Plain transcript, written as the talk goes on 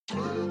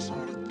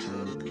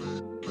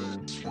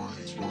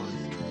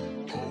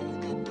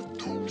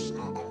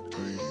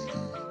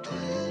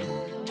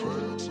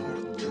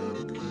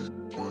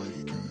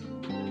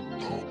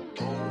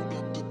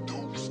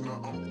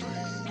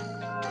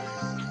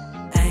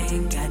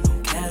ain't got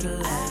no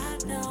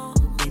Cadillac,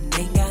 and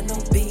ain't got no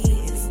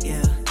Benz,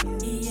 yeah.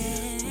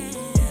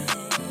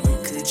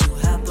 Could you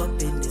hop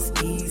up in this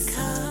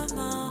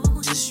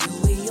Nissan? Just you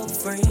and your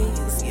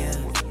friends, yeah.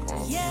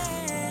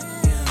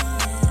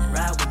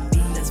 Ride with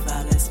me, let's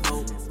vibe, let's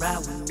smoke. Ride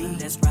with me,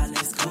 let's ride,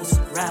 let's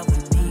coast. Ride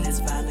with me, let's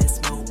vibe, let's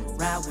smoke.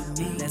 Ride with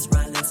me, let's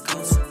ride, let's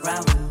coast. Ride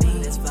with me,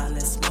 let's vibe,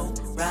 let's smoke.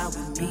 Ride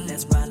with me,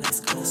 let's ride, let's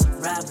coast.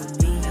 Ride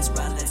with me, let's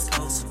ride, let's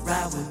coast.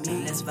 Ride with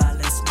me, let's vibe,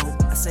 let's smoke.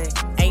 I said,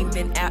 ain't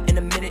been out in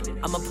a minute.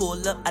 I'ma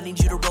pull up, I need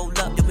you to roll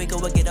up. Then we go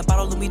and get a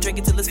bottle and we drink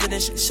it till it's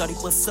finished. Shorty,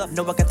 what's up?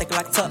 Know I got that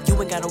Glock tucked. You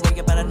ain't gotta worry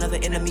about another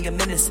enemy a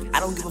menace. I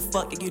don't give a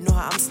fuck if you know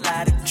how I'm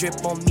sliding.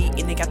 Drip on me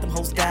and they got them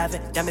hoes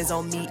diving. Diamonds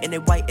on me and they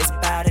white is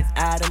bowed.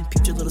 I done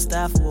peeped your little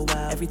style for a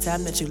while. Every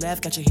time that you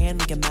laugh, got your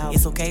hand in your mouth.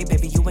 It's okay,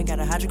 baby, you ain't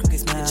gotta hide your crooked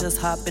smile. Just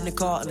hop in the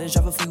car and then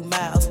drive a few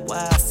miles.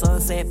 Wow,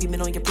 sunset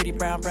beaming on your pretty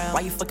brown.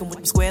 Why you fucking with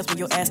them squares when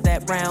your ass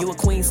that round? You a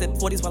queen, sip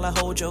 40s while I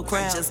hold your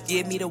crown. Just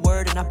give me the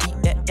word and I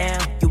beat that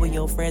down. You and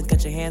your friends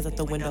got your hands out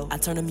the window. I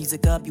turn the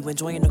music up, you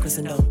enjoying the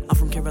crescendo. I'm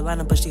from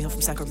Carolina, but she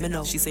from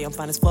Sacramento. She say I'm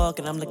fine as fuck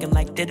and I'm looking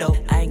like ditto.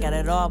 I ain't got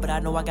it all, but I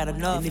know I got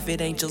enough. And if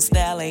it ain't your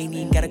style, I ain't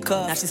even got a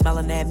cup. Now she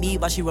smiling at me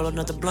while she roll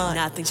another blunt.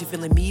 Now I think she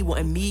feeling me,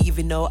 wanting me,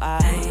 even though I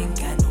ain't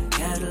got no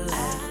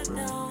Cadillac,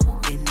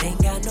 and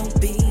ain't got no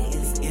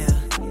Benz, yeah.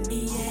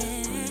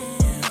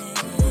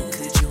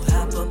 Could you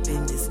hop up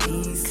in this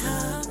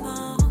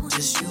Nissan?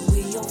 Just you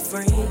and your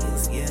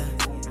friends, yeah.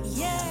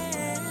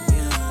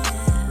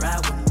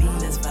 Ride with me,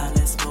 let's vibe,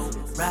 let's smoke.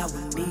 Ride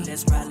with me,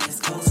 let's ride, let's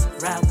coast.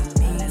 Ride with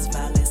me, let's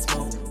vibe, let's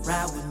smoke.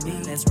 Ride with me,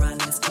 let's ride,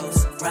 let's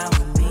coast. Ride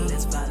with me,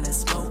 let's vibe, let's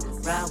smoke.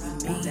 Ride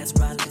with me, let's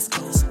ride, let's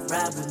coast.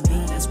 Ride with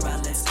me, let's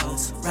ride, let's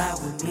coast. Ride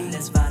with me,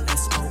 let's vibe,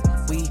 let's smoke.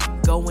 We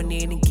going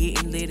in and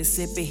getting lit and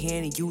sipping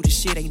hand and you the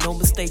shit, ain't no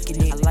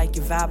mistaking it. I like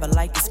your vibe, I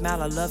like your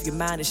smile, I love your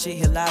mind and shit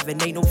here live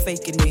and ain't no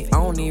faking it. I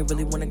don't even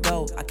really wanna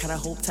go, I kinda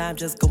hope time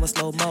just going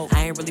slow-mo.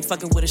 I ain't really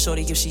fucking with a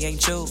shorty if she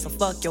ain't true. So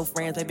fuck your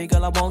friends, baby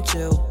girl, I want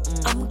you.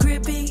 I'm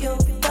gripping your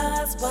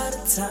thighs while the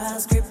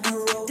tires grip the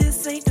road.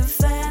 This ain't the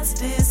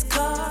fastest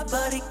car,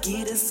 but it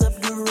get us up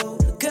the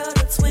road. Girl,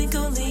 the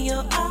twinkle in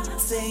your eye,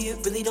 say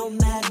it really don't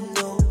matter,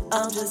 no.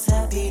 I'm just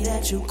happy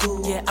that you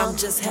cool. Yeah, I'm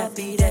just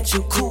happy that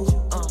you cool.